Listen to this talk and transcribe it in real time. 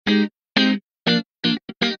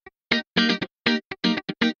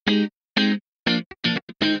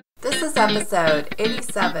episode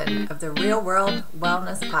 87 of the Real World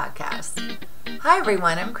Wellness Podcast. Hi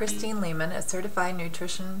everyone, I'm Christine Lehman, a certified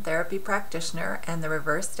nutrition therapy practitioner and the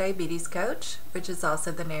reverse diabetes coach, which is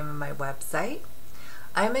also the name of my website.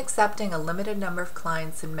 I'm accepting a limited number of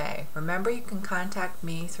clients in May. Remember, you can contact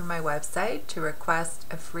me through my website to request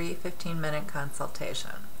a free 15-minute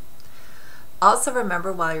consultation. Also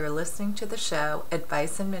remember, while you're listening to the show,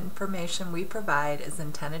 advice and information we provide is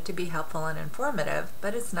intended to be helpful and informative,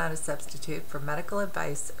 but it's not a substitute for medical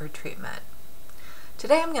advice or treatment.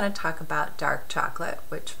 Today I'm going to talk about dark chocolate,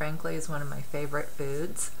 which frankly is one of my favorite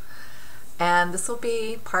foods. And this will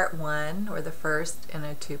be part one, or the first in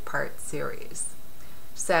a two-part series.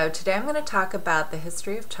 So today I'm going to talk about the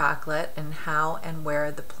history of chocolate and how and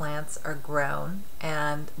where the plants are grown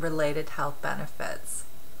and related health benefits.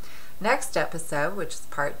 Next episode, which is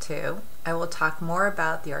part two, I will talk more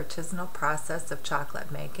about the artisanal process of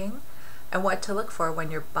chocolate making and what to look for when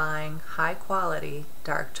you're buying high quality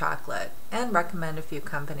dark chocolate, and recommend a few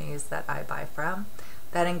companies that I buy from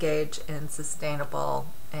that engage in sustainable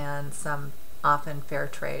and some often fair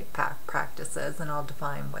trade practices, and I'll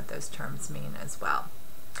define what those terms mean as well.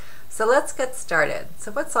 So let's get started.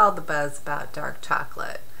 So what's all the buzz about dark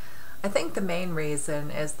chocolate? I think the main reason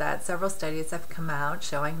is that several studies have come out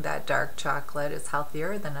showing that dark chocolate is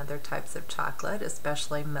healthier than other types of chocolate,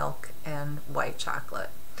 especially milk and white chocolate.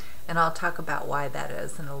 And I'll talk about why that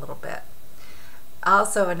is in a little bit.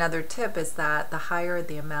 Also, another tip is that the higher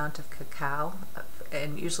the amount of cacao,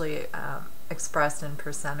 and usually expressed in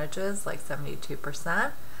percentages like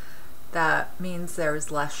 72%, that means there's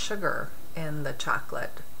less sugar in the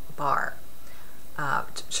chocolate bar.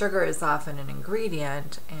 Sugar is often an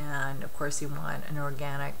ingredient, and of course you want an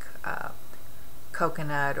organic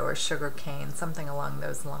coconut or sugar cane, something along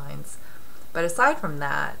those lines. But aside from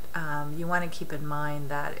that, you want to keep in mind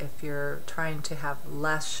that if you're trying to have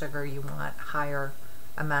less sugar, you want higher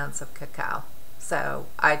amounts of cacao. So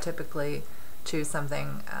I typically choose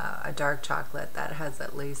something, a dark chocolate that has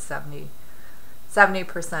at least 70%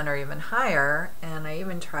 or even higher, and I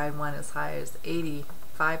even tried one as high as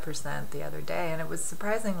 85% the other day, and it was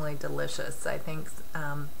surprisingly delicious. I think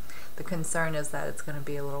the concern is that it's going to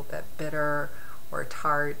be a little bit bitter or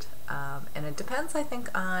tart, and it depends, I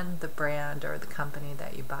think, on the brand or the company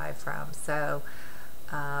that you buy from. So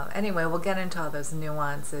anyway, we'll get into all those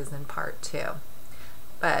nuances in part two.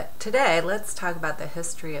 But today, let's talk about the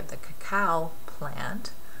history of the cacao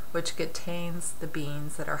plant, which contains the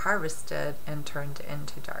beans that are harvested and turned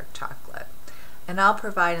into dark chocolate. And I'll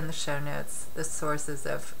provide in the show notes the sources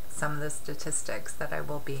of some of the statistics that I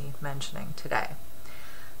will be mentioning today.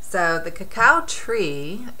 So the cacao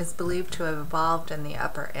tree is believed to have evolved in the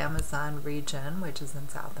upper Amazon region, which is in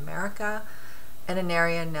South America, and an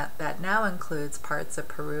area that now includes parts of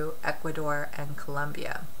Peru, Ecuador, and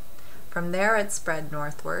Colombia. From there it spread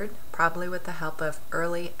northward, probably with the help of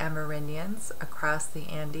early Amerindians across the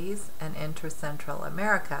Andes and into Central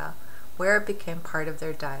America, where it became part of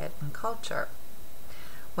their diet and culture.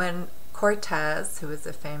 When Cortez, who was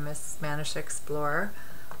a famous Spanish explorer,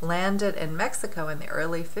 landed in Mexico in the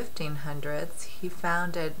early 1500s, he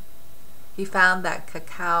found that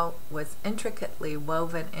cacao was intricately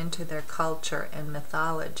woven into their culture and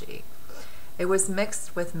mythology. It was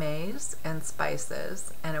mixed with maize and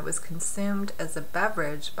spices, and it was consumed as a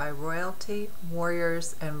beverage by royalty,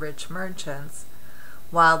 warriors, and rich merchants,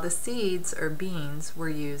 while the seeds or beans were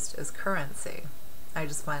used as currency. I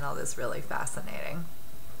just find all this really fascinating.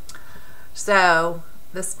 So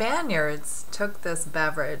the Spaniards took this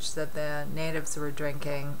beverage that the natives were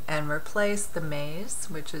drinking and replaced the maize,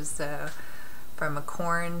 which is from a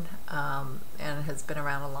corn and has been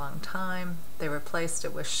around a long time. They replaced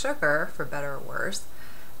it with sugar, for better or worse,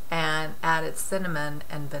 and added cinnamon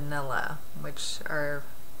and vanilla, which are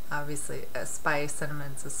obviously a spice.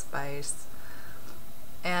 Cinnamon's a spice,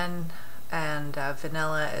 and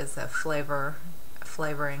vanilla is a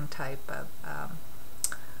flavoring type of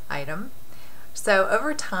item. So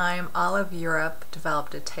over time, all of Europe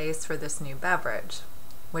developed a taste for this new beverage,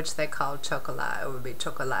 which they called chocolate. It would be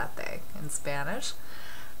chocolate in Spanish.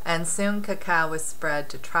 And soon cacao was spread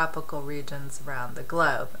to tropical regions around the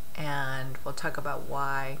globe. And we'll talk about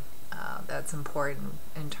why that's important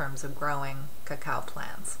in terms of growing cacao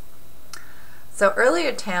plants. So early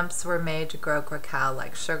attempts were made to grow cacao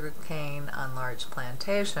like sugarcane on large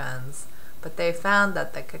plantations, but they found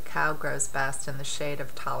that the cacao grows best in the shade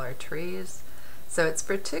of taller trees. So it's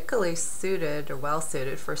particularly suited or well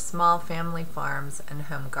suited for small family farms and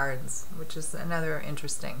home gardens, which is another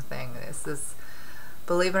interesting thing. This is,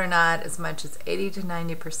 believe it or not, as much as 80 to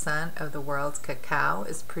 90% of the world's cacao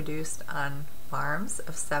is produced on farms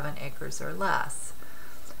of 7 acres or less.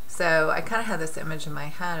 So I kind of had this image in my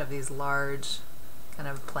head of these large kind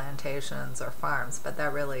of plantations or farms, but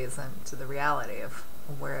that really isn't the reality of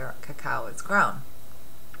where cacao is grown.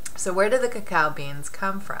 So where do the cacao beans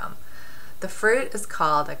come from? The fruit is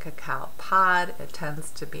called a cacao pod. It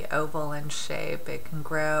tends to be oval in shape. It can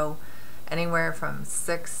grow anywhere from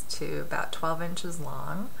 6 to about 12 inches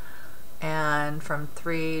long and from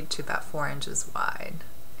 3 to about 4 inches wide.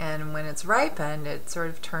 And when it's ripened, it sort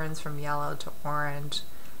of turns from yellow to orange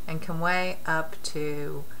and can weigh up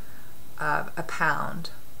to a pound.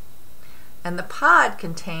 And the pod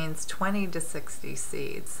contains 20 to 60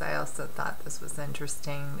 seeds. I also thought this was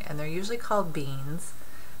interesting. And they're usually called beans,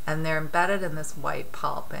 and they're embedded in this white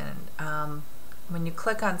pulp. And when you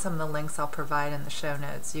click on some of the links I'll provide in the show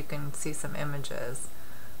notes, you can see some images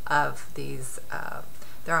of these.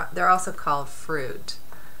 They're also called fruit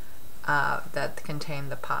that contain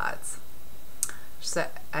the pods. So,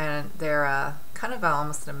 and they're kind of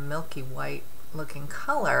almost a milky white looking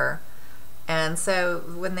color. And so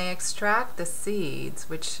when they extract the seeds,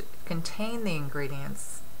 which contain the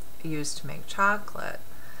ingredients used to make chocolate,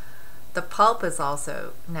 the pulp is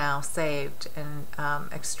also now saved and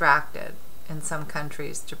extracted in some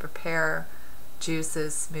countries to prepare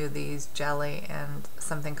juices, smoothies, jelly, and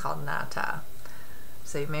something called nata.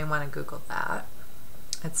 So you may want to Google that.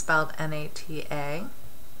 It's spelled N-A-T-A.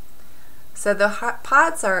 So the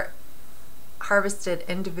pods are harvested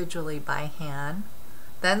individually by hand,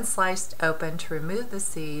 then sliced open to remove the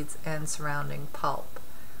seeds and surrounding pulp,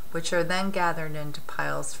 which are then gathered into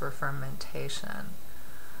piles for fermentation.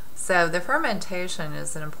 So the fermentation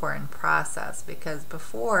is an important process because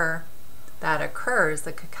before that occurs,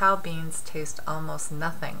 the cacao beans taste almost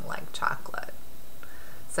nothing like chocolate.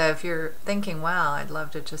 So if you're thinking, wow, I'd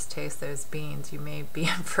love to just taste those beans, you may be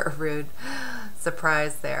in for a rude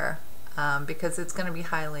surprise there. Because it's going to be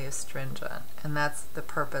highly astringent, and that's the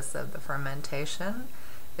purpose of the fermentation,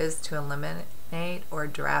 is to eliminate or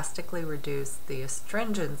drastically reduce the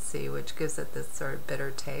astringency, which gives it this sort of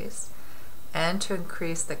bitter taste, and to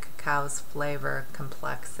increase the cacao's flavor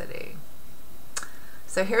complexity.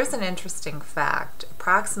 So here's an interesting fact.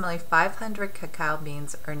 Approximately 500 cacao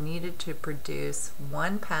beans are needed to produce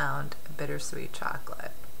 1 pound of bittersweet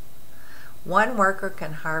chocolate. One worker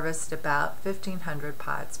can harvest about 1,500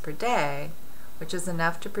 pods per day, which is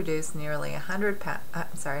enough to produce nearly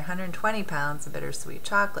 120 pounds of bittersweet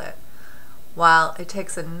chocolate, while it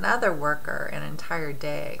takes another worker an entire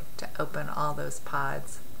day to open all those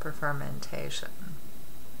pods for fermentation.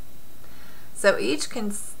 So each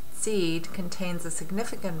seed contains a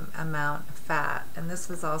significant amount of fat, and this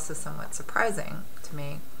was also somewhat surprising to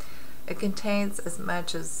me. It contains as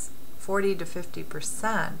much as 40 to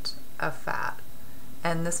 50% of fat,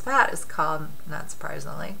 and this fat is called, not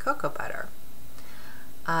surprisingly, cocoa butter.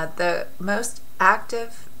 The most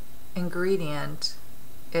active ingredient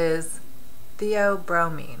is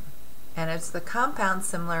theobromine, and it's the compound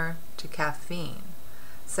similar to caffeine.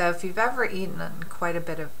 So if you've ever eaten quite a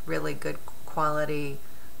bit of really good quality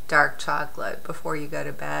dark chocolate before you go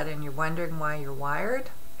to bed and you're wondering why you're wired,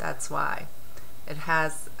 that's why. It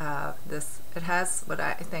has what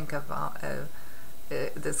I think of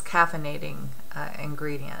this caffeinating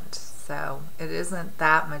ingredient. So it isn't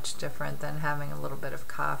that much different than having a little bit of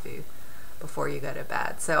coffee before you go to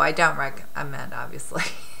bed. So I don't recommend, obviously,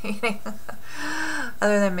 eating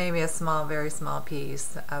other than maybe a small, very small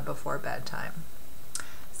piece before bedtime.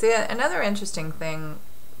 See, another interesting thing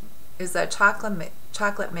is that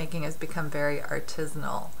chocolate making has become very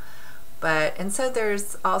artisanal. And so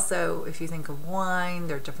there's also, if you think of wine,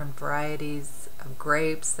 there are different varieties of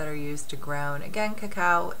grapes that are used to grow. And again,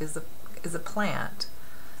 cacao is a plant.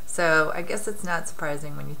 So I guess it's not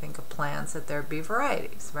surprising when you think of plants that there be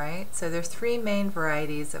varieties, right? So there's 3 main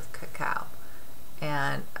varieties of cacao.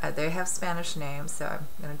 And they have Spanish names, so I'm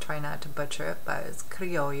going to try not to butcher it, but it's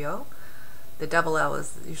criollo. The double L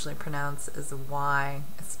is usually pronounced as a Y.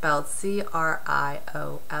 It's spelled C-R-I-O-L-L-O,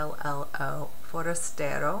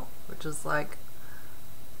 forastero, which is like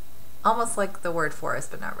almost like the word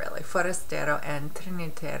forest, but not really. Forastero and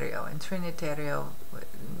trinitario. And trinitario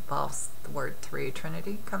involves the word 3.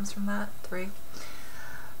 Trinity comes from that, 3.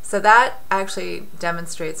 So that actually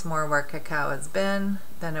demonstrates more where cacao has been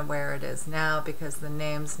than where it is now, because the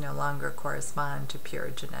names no longer correspond to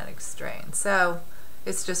pure genetic strain. So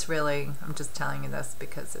it's just really, I'm just telling you this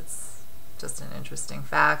because it's just an interesting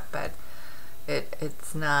fact, but it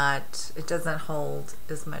doesn't hold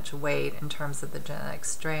as much weight in terms of the genetic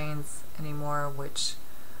strains anymore, which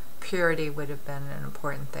purity would have been an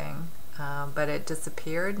important thing. But it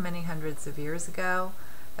disappeared many hundreds of years ago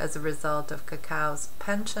as a result of cacao's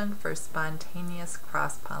penchant for spontaneous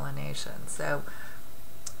cross-pollination. So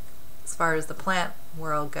as far as the plant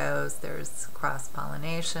world goes, there's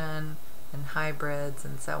cross-pollination and hybrids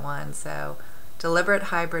and so on. So deliberate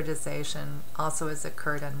hybridization also has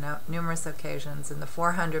occurred on numerous occasions in the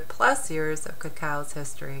 400 plus years of cacao's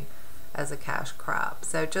history as a cash crop.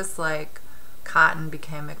 So just like cotton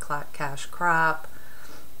became a cash crop,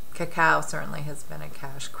 cacao certainly has been a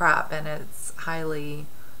cash crop, and it's highly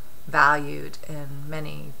valued in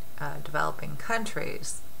many developing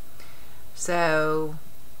countries. So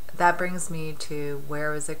that brings me to,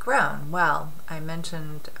 where is it grown? Well, I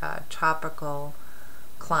mentioned tropical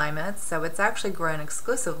climates, so it's actually grown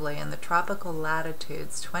exclusively in the tropical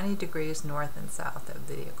latitudes 20 degrees north and south of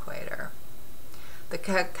the equator. The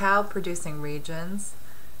cacao producing regions,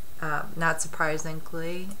 not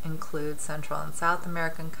surprisingly, include Central and South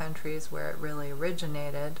American countries where it really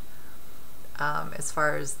originated as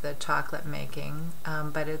far as the chocolate making,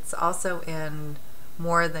 but it's also in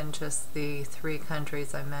more than just the 3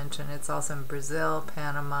 countries I mentioned. It's also in Brazil,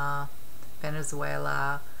 Panama,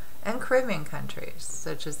 Venezuela, and Caribbean countries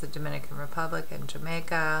such as the Dominican Republic and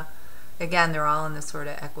Jamaica. Again, they're all in this sort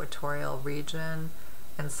of equatorial region,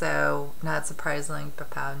 and so not surprisingly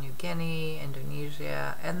Papua New Guinea,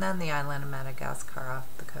 Indonesia, and then the island of Madagascar off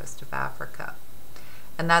the coast of Africa.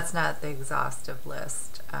 And that's not the exhaustive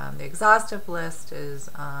list. The exhaustive list is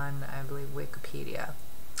on, I believe, Wikipedia.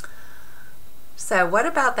 So what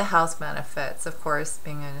about the health benefits? Of course,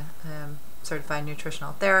 being a certified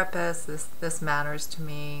nutritional therapist, this matters to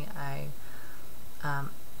me. I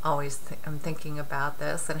always am thinking about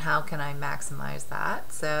this and how can I maximize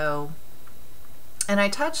that. So, and I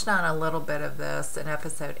touched on a little bit of this in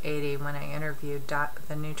episode 80 when I interviewed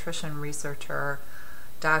the nutrition researcher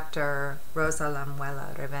Dr. Rosa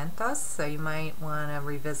Lamuela Reventos, so you might want to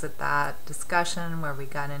revisit that discussion where we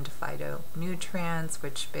got into phytonutrients,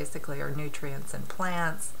 which basically are nutrients in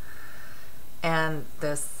plants, and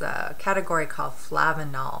this category called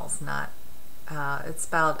flavanols, it's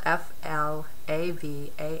spelled F-L-A-V-A-N-O-L-S.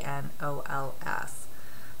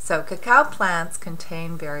 So cacao plants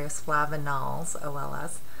contain various flavanols,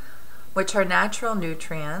 OLS, which are natural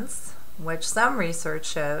nutrients, which some research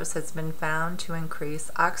shows has been found to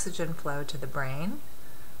increase oxygen flow to the brain,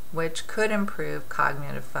 which could improve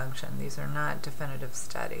cognitive function. These are not definitive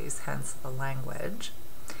studies, hence the language.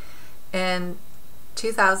 In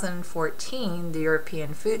 2014, the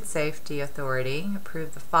European Food Safety Authority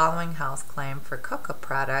approved the following health claim for cocoa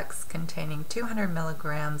products containing 200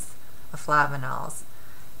 milligrams of flavanols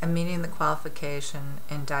and meeting the qualification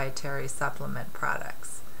in dietary supplement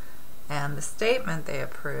products. And the statement they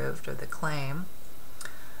approved, or the claim,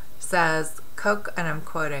 says, and I'm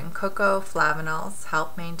quoting, "Cocoa flavanols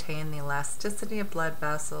help maintain the elasticity of blood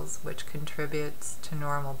vessels, which contributes to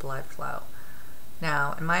normal blood flow."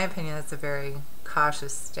 Now, in my opinion, that's a very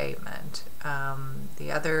cautious statement.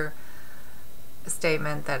 The other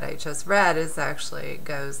statement that I just read is actually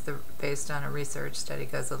based on a research study,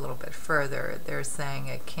 goes a little bit further. They're saying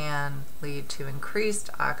it can lead to increased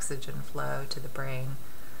oxygen flow to the brain,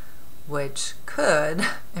 which could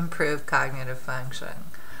improve cognitive function.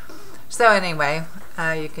 So anyway,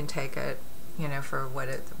 you can take it, for what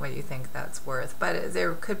you think that's worth. But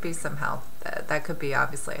there could be some health. That could be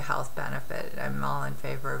obviously a health benefit. I'm all in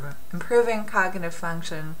favor of improving cognitive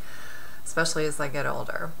function, especially as I get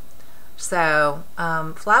older. So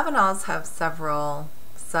flavanols have several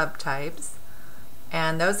subtypes,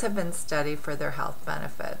 and those have been studied for their health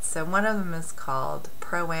benefits. So one of them is called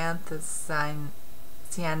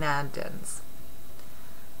proanthocyanidins.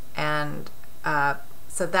 And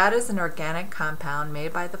so that is an organic compound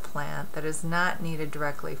made by the plant that is not needed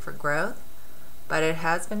directly for growth, but it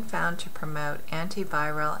has been found to promote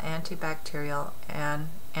antiviral, antibacterial, and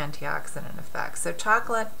antioxidant effects. So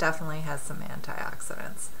chocolate definitely has some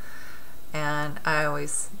antioxidants. And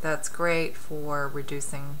that's great for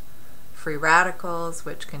reducing free radicals,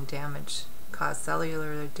 which can cause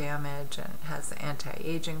cellular damage, and has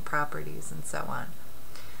anti-aging properties and so on.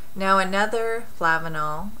 Now another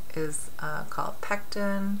flavanol is called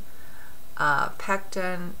pectin.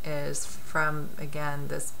 Pectin is from, again,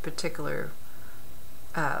 this particular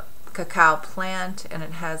cacao plant, and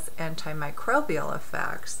it has antimicrobial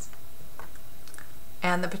effects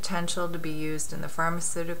and the potential to be used in the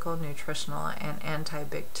pharmaceutical, nutritional, and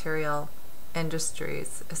antibacterial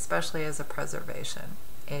industries, especially as a preservation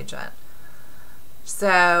agent.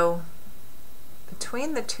 So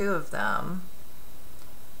between the two of them,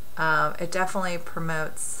 it definitely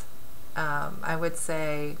promotes, I would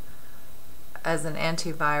say, as an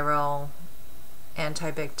antiviral,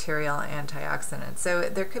 antibacterial, antioxidant. So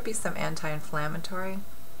there could be some anti-inflammatory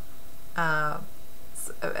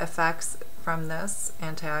effects from this.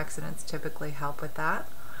 Antioxidants typically help with that.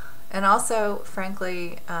 And also,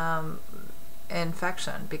 frankly,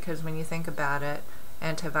 infection, because when you think about it,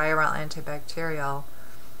 antiviral, antibacterial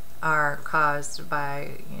are caused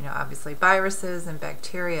by, obviously viruses and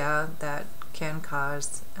bacteria that can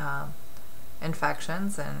cause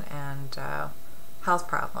infections and health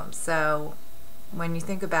problems. So when you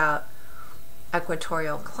think about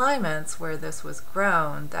equatorial climates where this was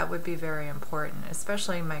grown, that would be very important,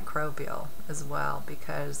 especially microbial as well,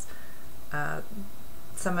 because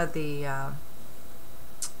some of the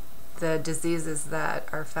diseases that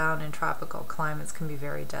are found in tropical climates can be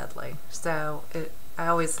very deadly. So I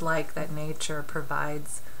always like that nature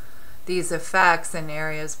provides these effects in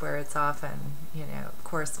areas where it's often,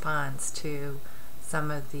 corresponds to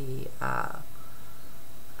some of the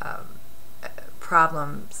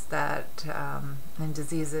problems that and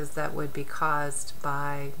diseases that would be caused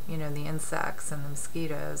by, the insects and the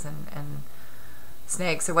mosquitoes and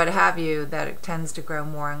snakes or what have you, that it tends to grow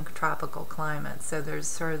more in tropical climates. So there's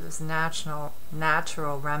sort of this natural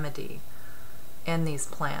remedy in these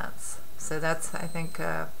plants. So that's, I think,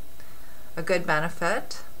 a good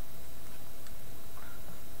benefit.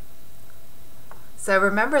 So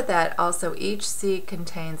remember that also each seed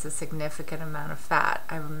contains a significant amount of fat.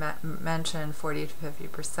 I mentioned 40 to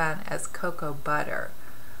 50% as cocoa butter.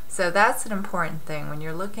 So that's an important thing. When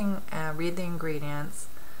you're looking at, read the ingredients,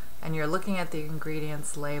 and you're looking at the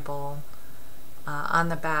ingredients label on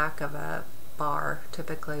the back of a bar.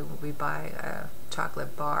 Typically we buy a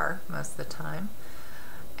chocolate bar most of the time.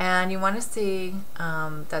 And you want to see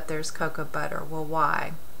that there's cocoa butter. Well,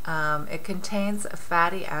 why? It contains a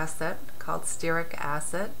fatty acid called stearic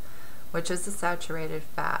acid, which is a saturated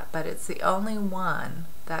fat, but it's the only one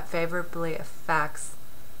that favorably affects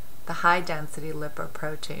the high density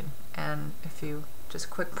lipoprotein. And if you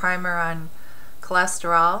just quick primer on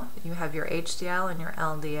cholesterol, you have your HDL and your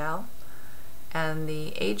LDL, and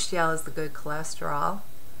the HDL is the good cholesterol,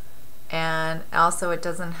 and also it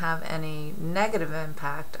doesn't have any negative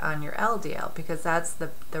impact on your LDL, because that's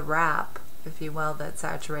the wrap, if you will, that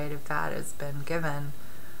saturated fat has been given,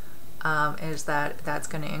 is that's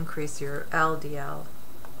going to increase your LDL,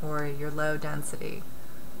 or your low density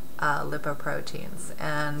lipoproteins.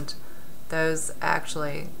 And those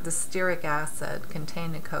actually, the stearic acid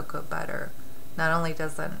contained in cocoa butter not only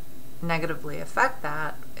doesn't negatively affect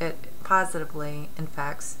that, it positively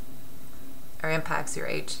impacts your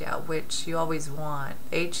HDL, which you always want.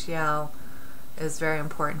 HDL is very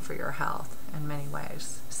important for your health in many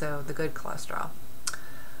ways, so the good cholesterol.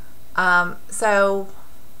 So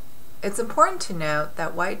it's important to note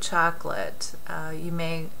that white chocolate, you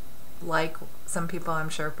may like, some people I'm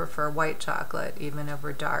sure prefer white chocolate even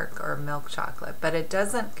over dark or milk chocolate, but it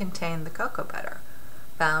doesn't contain the cocoa butter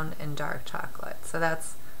found in dark chocolate. So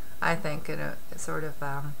that's, I think, a sort of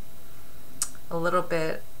a little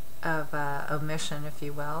bit of omission, if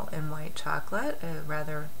you will, in white chocolate,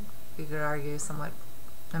 rather, you could argue, somewhat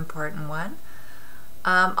important one.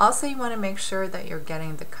 Also, you want to make sure that you're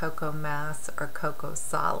getting the cocoa mass or cocoa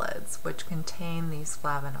solids, which contain these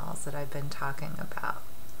flavanols that I've been talking about.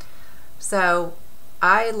 So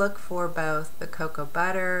I look for both the cocoa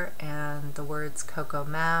butter and the words cocoa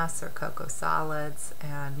mass or cocoa solids,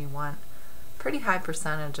 and you want a pretty high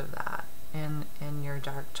percentage of that in your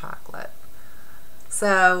dark chocolate.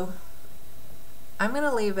 So I'm going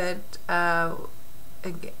to leave it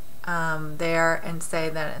there and say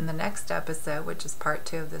that in the next episode, which is part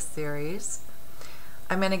 2 of this series,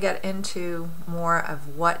 I'm going to get into more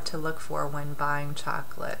of what to look for when buying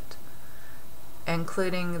chocolate,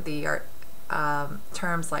 including the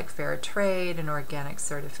terms like fair trade and organic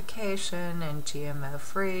certification and GMO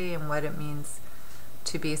free, and what it means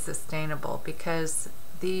to be sustainable, because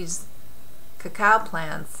these cacao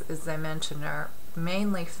plants, as I mentioned, are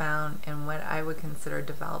mainly found in what I would consider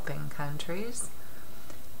developing countries,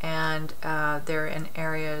 and they're in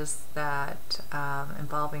areas that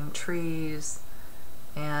involving trees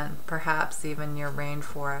and perhaps even near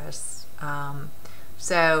rainforests.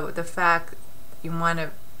 So the fact you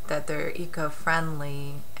want that they're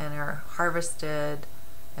eco-friendly and are harvested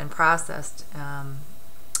and processed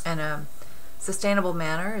in a sustainable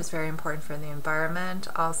manner is very important for the environment.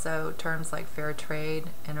 Also, terms like fair trade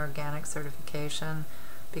and organic certification,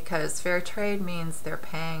 because fair trade means they're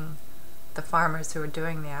paying the farmers who are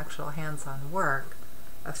doing the actual hands-on work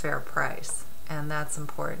a fair price, and that's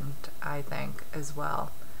important, I think, as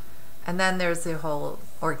well. And then there's the whole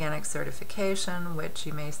organic certification, which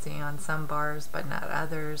you may see on some bars but not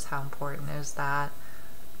others. How important is that?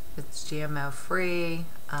 It's GMO free.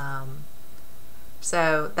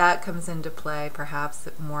 So that comes into play perhaps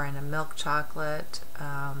more in a milk chocolate,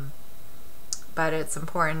 but it's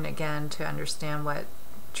important again to understand what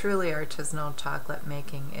truly artisanal chocolate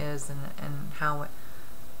making is, and how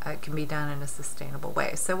it can be done in a sustainable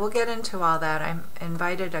way. So we'll get into all that. I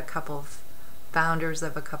invited a couple of founders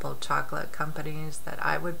of a couple of chocolate companies that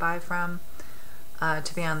I would buy from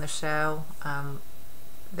to be on the show.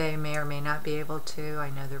 They may or may not be able to. I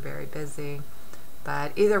know they're very busy.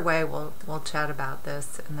 But either way, we'll chat about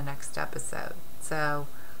this in the next episode. So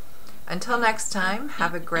until next time,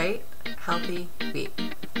 have a great, healthy week.